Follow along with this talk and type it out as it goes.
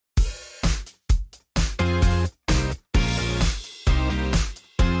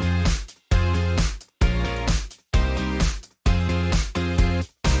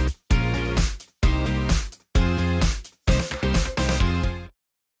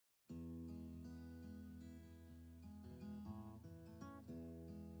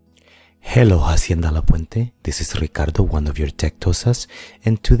Hello Hacienda La Puente, this is Ricardo, one of your tech tosas,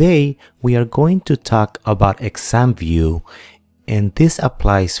 and today we are going to talk about ExamView, and this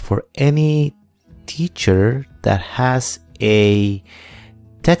applies for any teacher that has a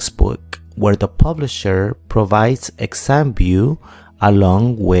textbook where the publisher provides ExamView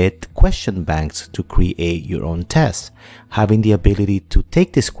along with question banks to create your own test. Having the ability to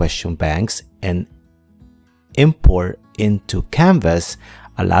take these question banks and import into Canvas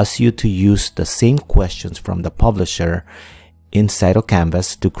allows you to use the same questions from the publisher inside of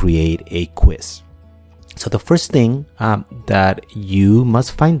Canvas to create a quiz. So the first thing that you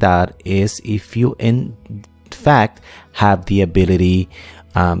must find out is if you in fact have the ability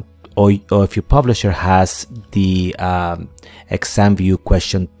or if your publisher has the ExamView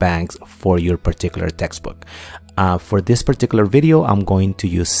question banks for your particular textbook. For this particular video, I'm going to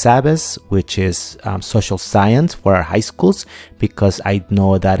use Sabbath, which is social science for our high schools, because I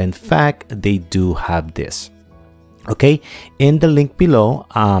know that in fact they do have this. Okay, in the link below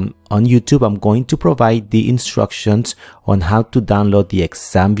on YouTube, I'm going to provide the instructions on how to download the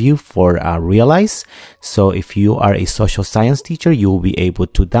ExamView for Realize. So if you are a social science teacher, you will be able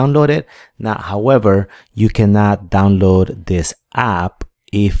to download it. Now, however, you cannot download this app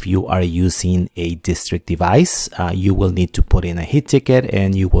if you are using a district device. You will need to put in a hit ticket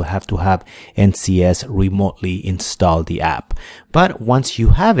and you will have to have NCS remotely install the app. But once you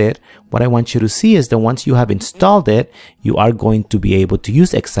have it, what I want you to see is that once you have installed it, you are going to be able to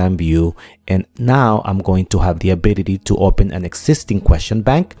use ExamView. And now I'm going to have the ability to open an existing question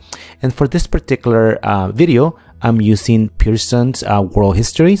bank. And for this particular video, I'm using Pearson's World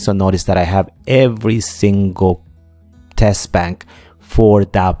History. So notice that I have every single test bank for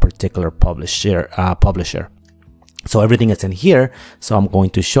that particular publisher. So everything is in here. So I'm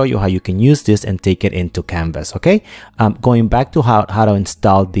going to show you how you can use this and take it into Canvas. Okay. Going back to how to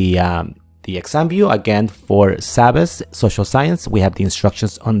install the ExamView again for Sabbath social science, we have the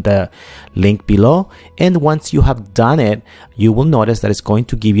instructions on the link below. And once you have done it, you will notice that it's going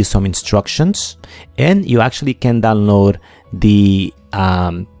to give you some instructions, and you actually can download the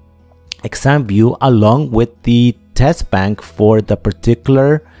ExamView along with the test bank for the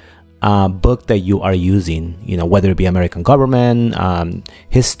particular book that you are using, you know, whether it be American government,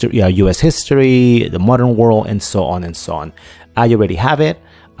 history, US history, the modern world, and so on and so on. I already have it.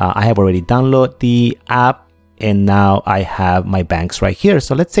 I have already downloaded the app, and now I have my banks right here.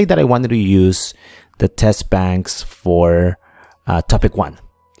 So let's say that I wanted to use the test banks for topic 1.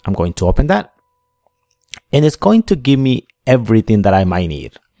 I'm going to open that, and it's going to give me everything that I might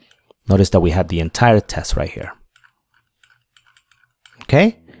need. Notice that we have the entire test right here.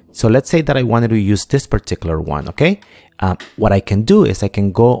 Okay, so let's say that I wanted to use this particular one. Okay, what I can do is I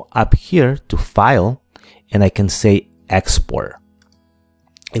can go up here to File, and I can say Export.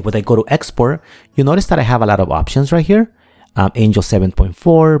 And when I go to Export, you notice that I have a lot of options right here. Angel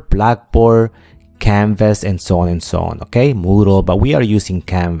 7.4, Blackboard, Canvas, and so on and so on. Okay, Moodle, but we are using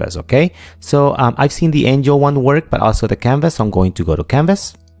Canvas. Okay, so I've seen the Angel one work, but also the Canvas. So I'm going to go to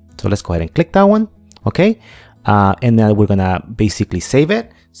Canvas. So let's go ahead and click that one. Okay. And then we're gonna basically save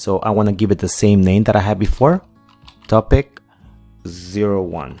it. So I want to give it the same name that I had before, topic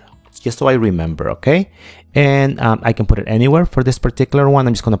 01, just so I remember. Okay, and I can put it anywhere for this particular one.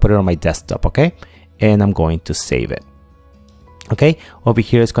 I'm just gonna put it on my desktop. Okay, and I'm going to save it. Okay, over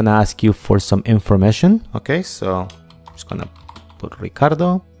here it's gonna ask you for some information. Okay, so I'm just gonna put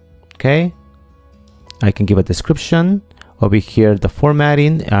Ricardo. Okay, I can give a description. Over here, the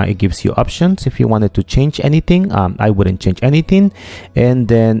formatting, it gives you options. If you wanted to change anything, I wouldn't change anything. And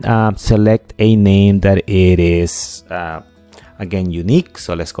then select a name that it is, again, unique.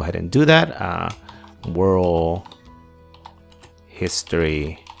 So let's go ahead and do that. World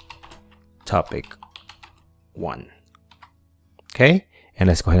History Topic 1. Okay, and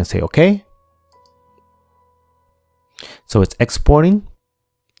let's go ahead and say OK. So it's exporting.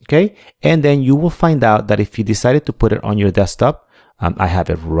 Okay, and then you will find out that if you decided to put it on your desktop, I have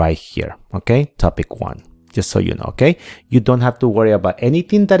it right here. Okay, topic 1, just so you know. Okay, you don't have to worry about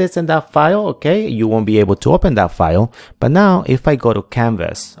anything that is in that file. Okay, you won't be able to open that file. But now if I go to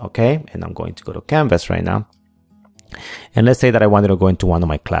Canvas, okay, and I'm going to go to Canvas right now, and let's say that I wanted to go into one of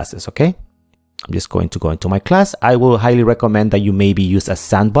my classes. Okay, I'm just going to go into my class. I will highly recommend that you maybe use a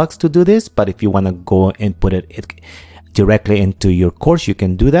sandbox to do this, but if you want to go and put it directly into your course, you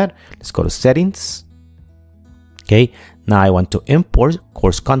can do that. Let's go to settings. Okay, now I want to import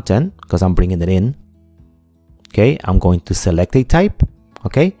course content because I'm bringing it in. Okay, I'm going to select a type.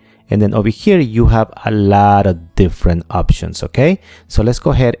 Okay, and then over here you have a lot of different options. Okay, so let's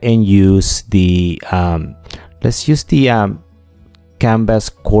go ahead and use the Canvas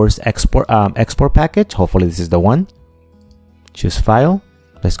course export package. Hopefully this is the one. Choose file.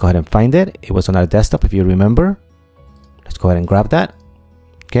 Let's go ahead and find it. It was on our desktop, if you remember. Let's go ahead and grab that.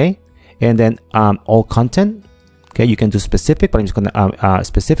 Okay. And then all content. Okay, you can do specific, but I'm just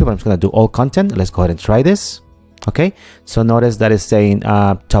gonna do all content. Let's go ahead and try this. Okay, so notice that it's saying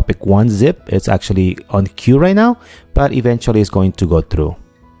topic 1 zip. It's actually on queue right now, but eventually it's going to go through.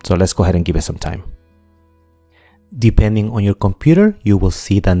 So let's go ahead and give it some time. Depending on your computer, you will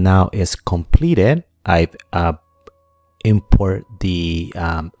see that now it's completed. I've import the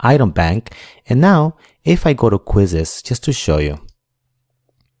item bank, and now if I go to quizzes, just to show you,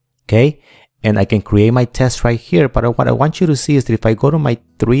 okay, and I can create my test right here. But what I want you to see is that if I go to my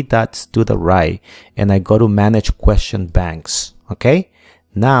 3 dots to the right and I go to manage question banks, okay,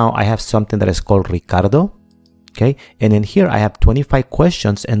 now I have something that is called Ricardo. Okay, and in here I have 25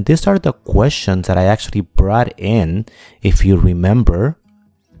 questions, and these are the questions that I actually brought in, if you remember,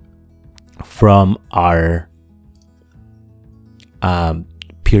 from our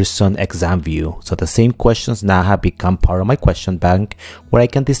Pearson ExamView. So the same questions now have become part of my question bank, where I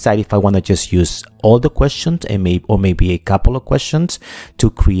can decide if I want to just use all the questions and maybe a couple of questions to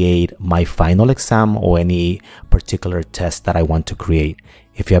create my final exam or any particular test that I want to create.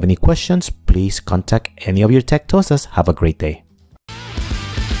 If you have any questions, please contact any of your tech tosas. Have a great day.